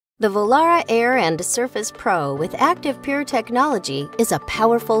The Vollara Air and Surface Pro with ActivePure technology is a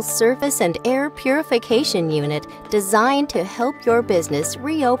powerful surface and air purification unit designed to help your business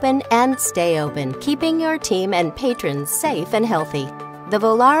reopen and stay open, keeping your team and patrons safe and healthy. The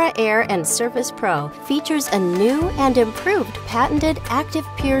Vollara Air and Surface Pro features a new and improved patented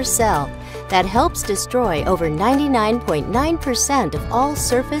ActivePure cell that helps destroy over 99.9% of all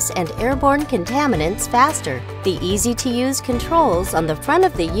surface and airborne contaminants faster. The easy-to-use controls on the front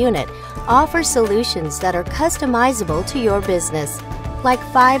of the unit offer solutions that are customizable to your business, like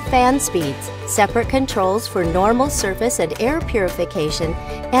 5 fan speeds, separate controls for normal surface and air purification,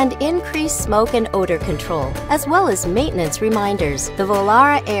 and increased smoke and odor control, as well as maintenance reminders. The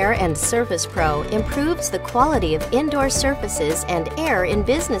Vollara Air and Surface Pro improves the quality of indoor surfaces and air in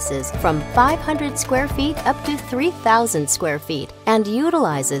businesses from 500 square feet up to 3,000 square feet and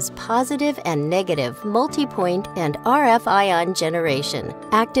utilizes positive and negative multi-point and RF ion generation,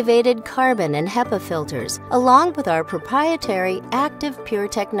 activated carbon and HEPA filters, along with our proprietary ActivePure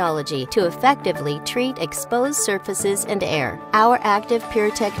technology to effectively treat exposed surfaces and air. Our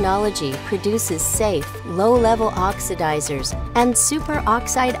ActivePure technology produces safe, low-level oxidizers and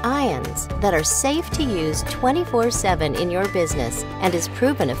superoxide ions that are safe to use 24/7 in your business and is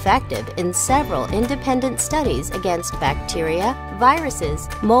proven effective in several independent studies against bacteria, viruses,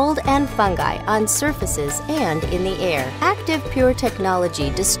 mold, and fungi on surfaces and in the air. ActivePure technology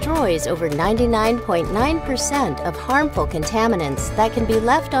destroys over 99.9% of harmful contaminants that can be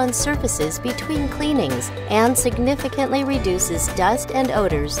left on surfaces between cleanings and significantly reduces dust and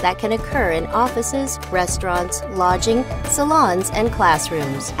odors that can occur in offices, restaurants, lodging, salons, and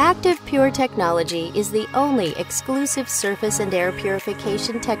classrooms. ActivePure technology is the only exclusive surface and air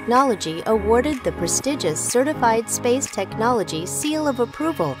purification technology awarded the prestigious Certified Space Technology Seal of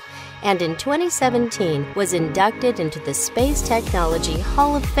Approval, and in 2017 was inducted into the Space Technology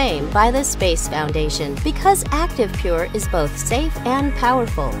Hall of Fame by the Space Foundation. Because ActivePure is both safe and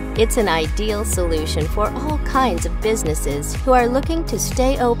powerful, it's an ideal solution for all kinds of businesses who are looking to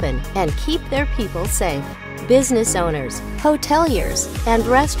stay open and keep their people safe. Business owners, hoteliers, and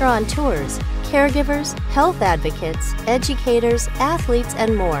restaurateurs, caregivers, health advocates, educators, athletes,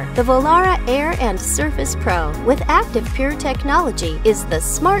 and more. The Vollara Air and Surface Pro with ActivePure technology is the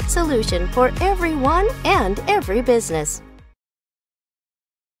smart solution for everyone and every business.